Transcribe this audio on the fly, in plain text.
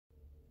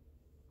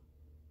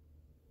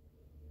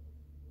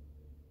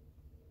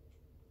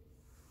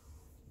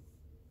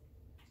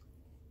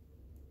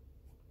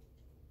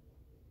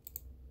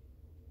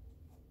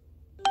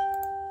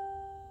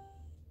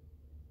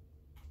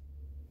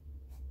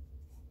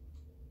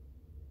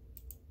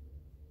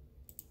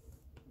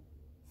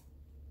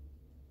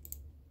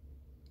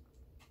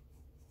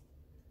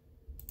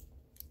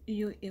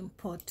you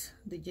import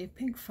the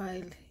JPEG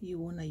file you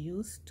want to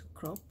use to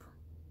crop.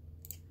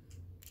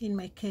 In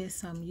my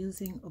case, I'm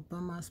using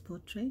Obama's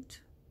portrait.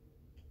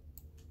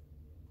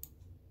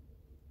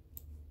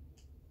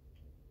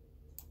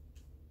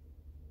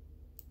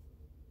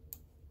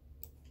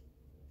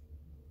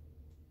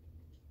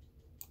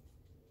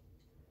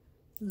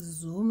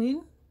 Zoom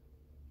in.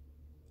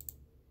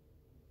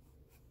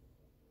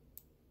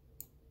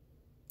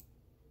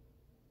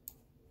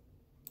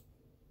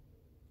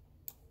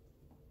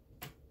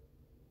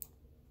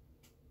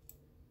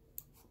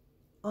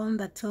 On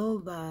the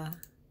toolbar,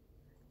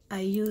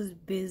 I use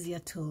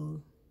Bezier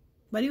tool,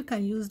 but you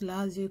can use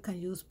lasso, you can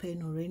use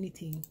pen or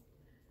anything.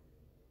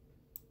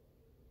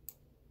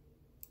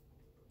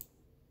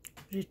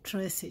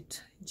 Retrace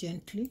it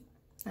gently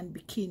and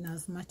be keen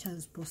as much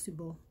as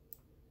possible.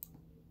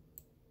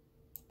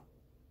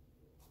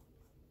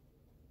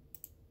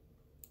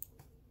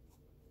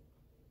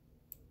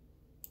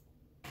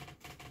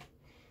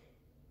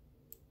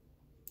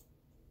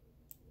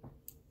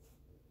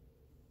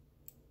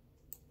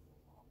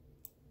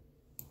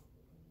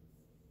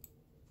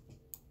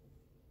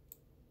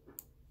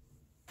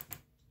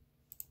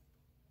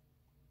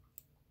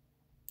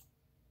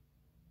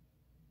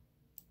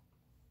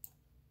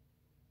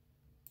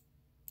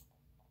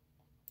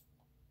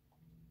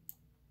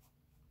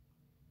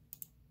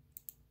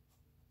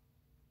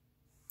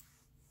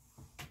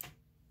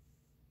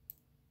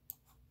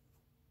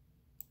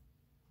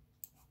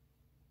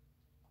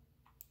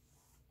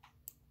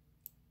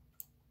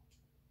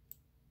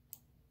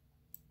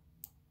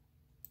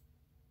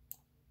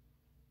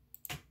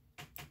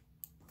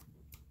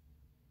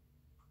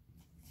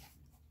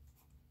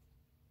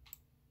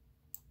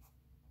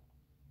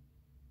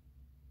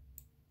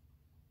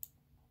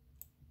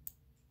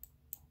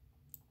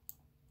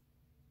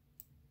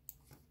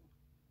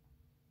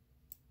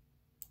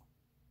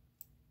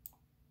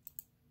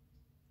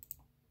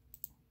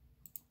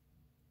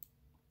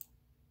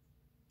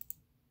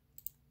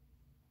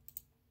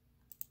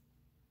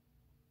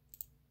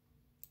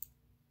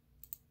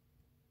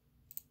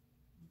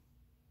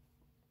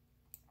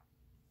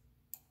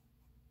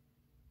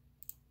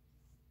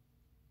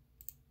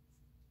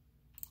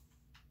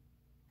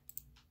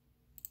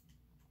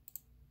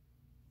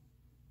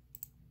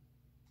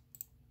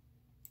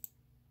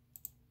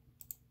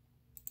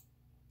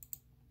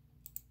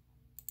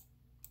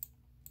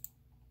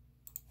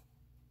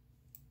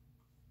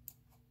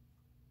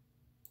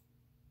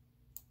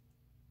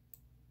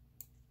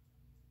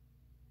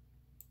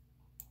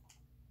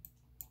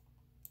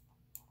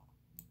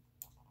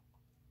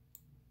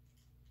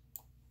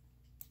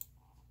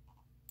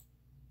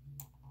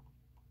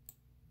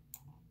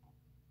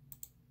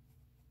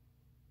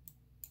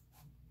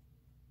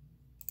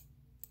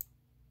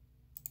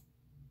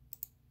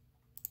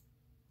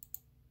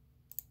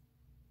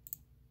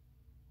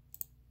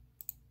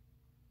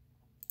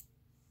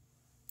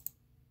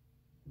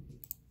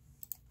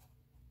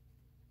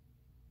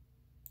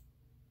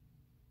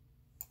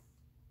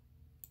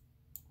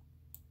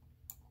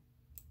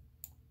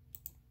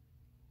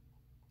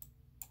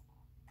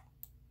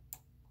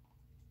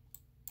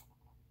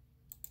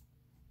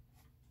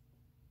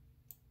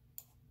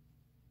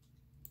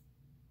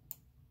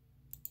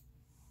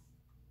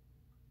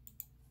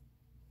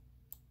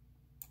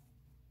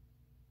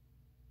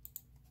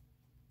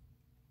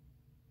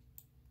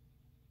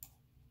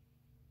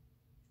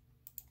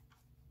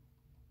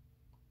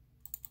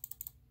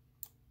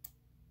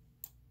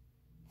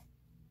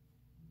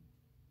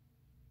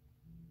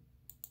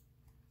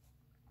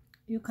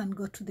 You can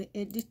go to the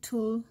edit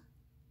tool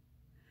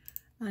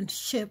and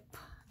shape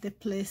the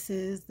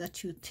places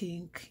that you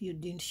think you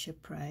didn't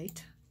shape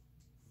right.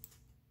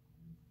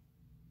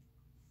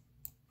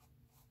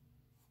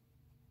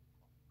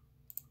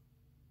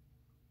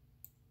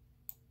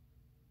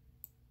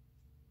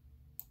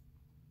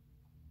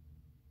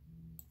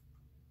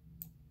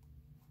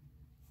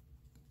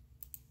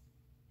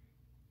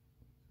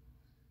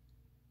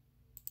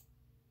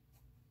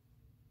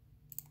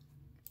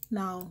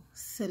 Now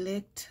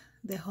select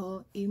the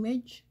whole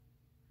image.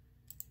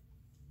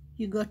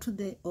 You go to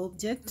the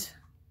object,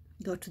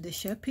 go to the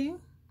shaping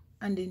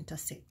and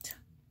intersect.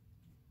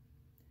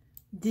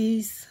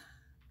 This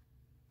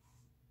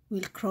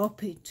will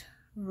crop it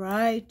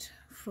right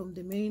from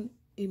the main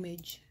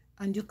image,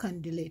 and you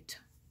can delete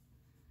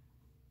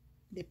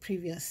the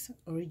previous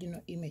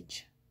original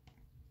image.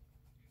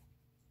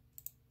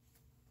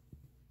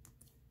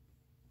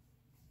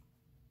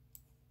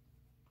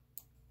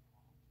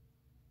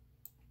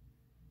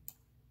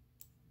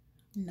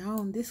 Now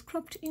on this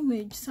cropped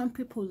image, some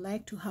people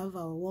like to have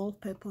a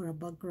wallpaper or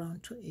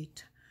background to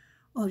it,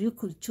 or you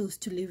could choose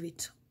to leave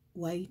it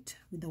white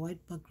with the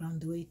white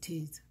background the way it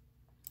is.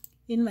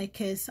 In my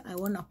case, I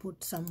want to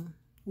put some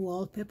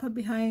wallpaper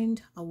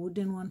behind, a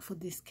wooden one for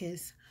this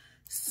case,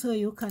 so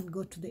you can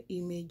go to the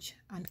image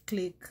and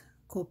click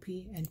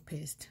copy and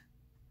paste.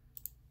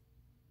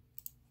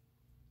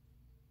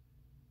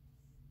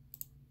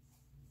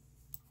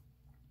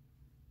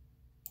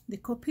 The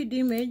copied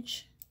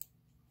image,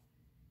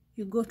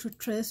 You go to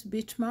trace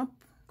bitmap,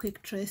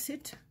 quick trace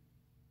it.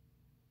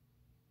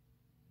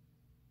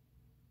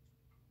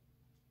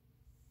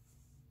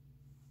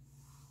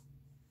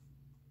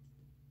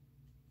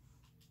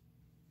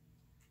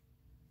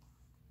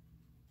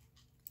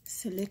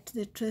 Select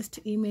the traced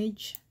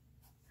image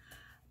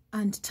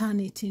and turn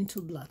it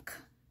into black,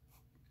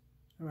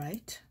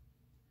 right?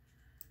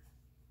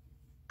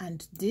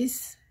 And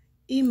this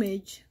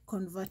image,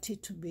 convert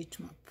it to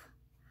bitmap.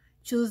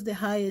 Choose the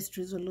highest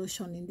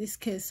resolution. In this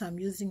case, I'm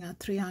using a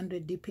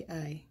 300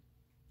 dpi.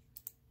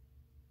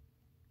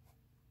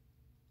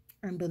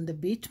 And on the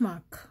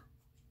bitmap,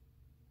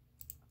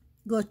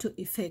 go to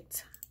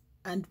Effects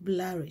and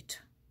blur it.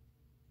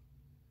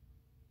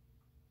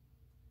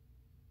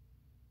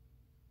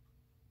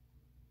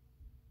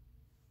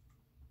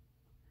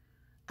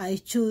 I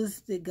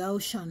choose the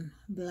Gaussian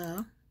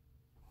blur,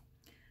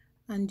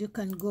 and you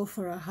can go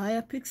for a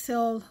higher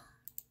pixel.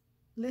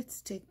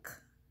 Let's take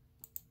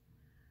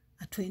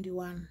a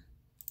 21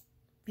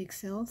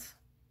 pixels,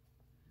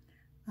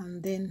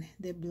 and then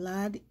the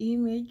blurred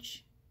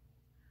image,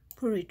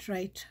 put it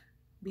right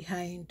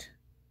behind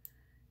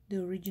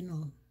the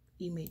original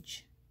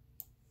image.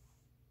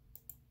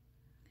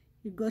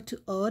 You go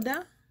to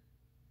Order,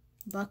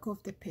 back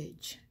of the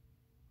page.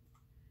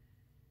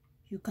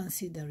 You can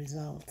see the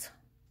result.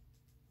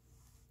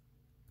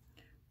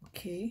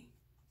 Okay,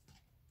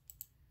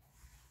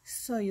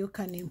 so you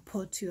can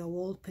import your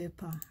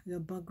wallpaper, your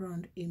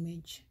background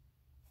image.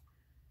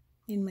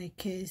 In my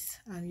case,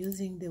 I'm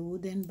using the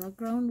wooden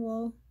background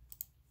wall.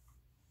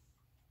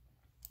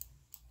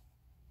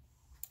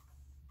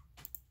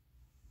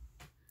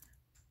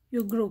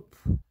 You group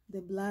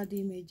the blurred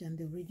image and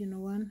the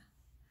original one,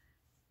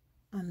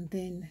 and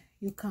then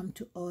you come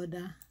to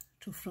Order,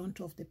 to front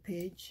of the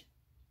page.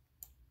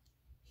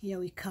 Here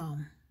we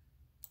come.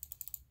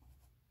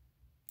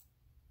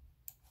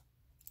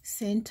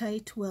 Center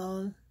it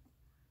well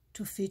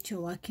to fit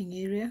your working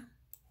area.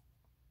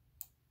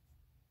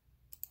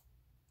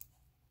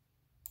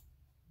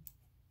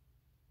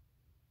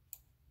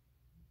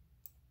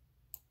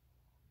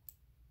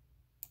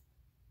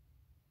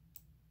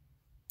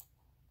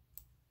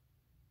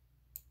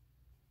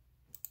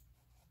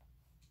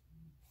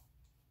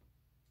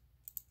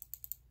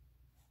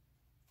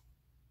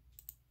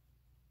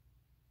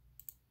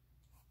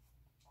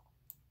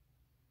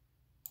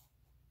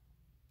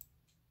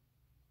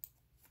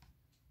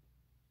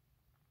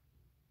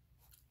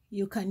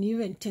 You can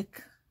even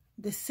take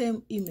the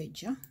same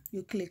image,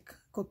 you click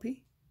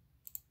copy.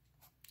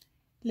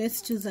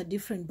 Let's choose a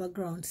different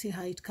background, see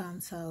how it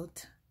comes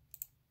out.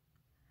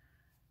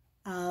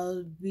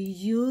 I'll be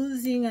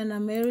using an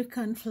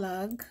American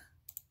flag.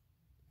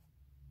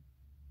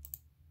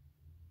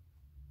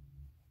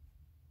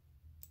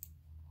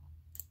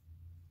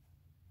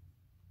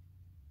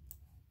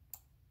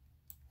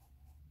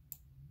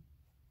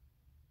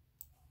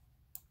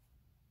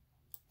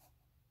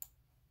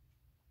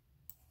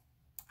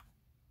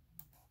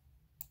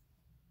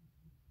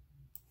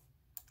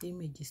 The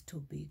image is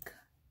too big.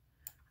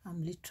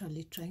 I'm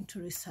literally trying to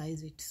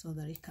resize it so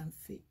that it can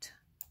fit.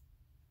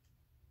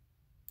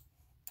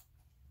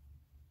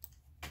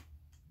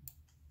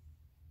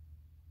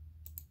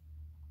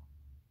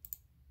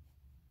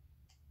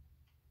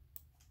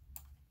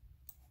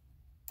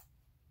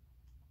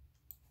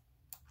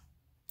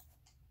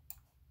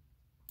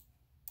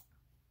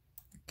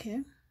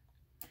 Okay,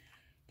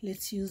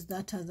 let's use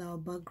that as our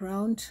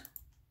background.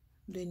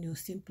 Then you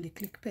simply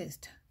click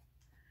paste,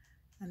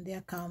 and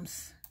there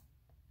comes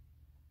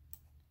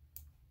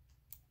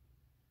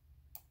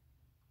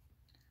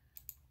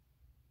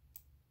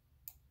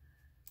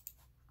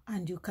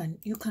and you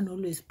can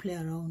always play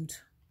around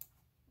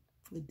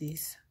with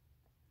this.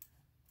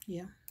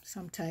 Yeah,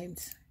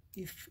 sometimes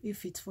if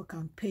it's for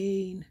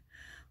campaign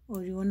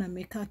or you want to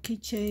make a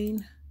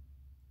keychain,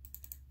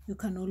 you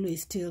can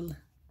always still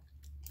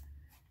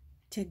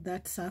take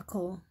that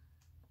circle,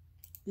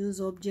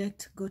 use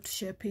object, go to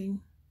shaping,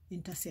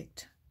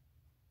 intersect.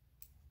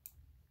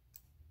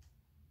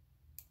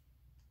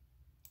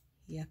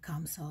 Here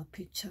comes our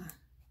picture.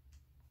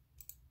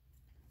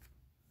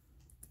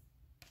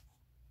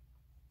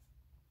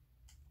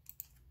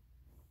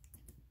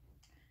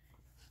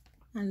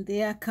 And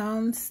there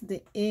comes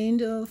the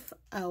end of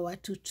our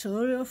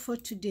tutorial for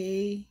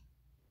today.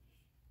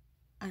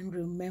 And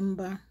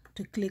remember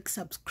to click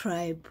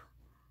subscribe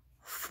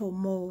for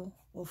more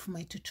of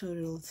my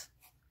tutorials.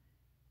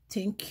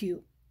 Thank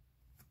you.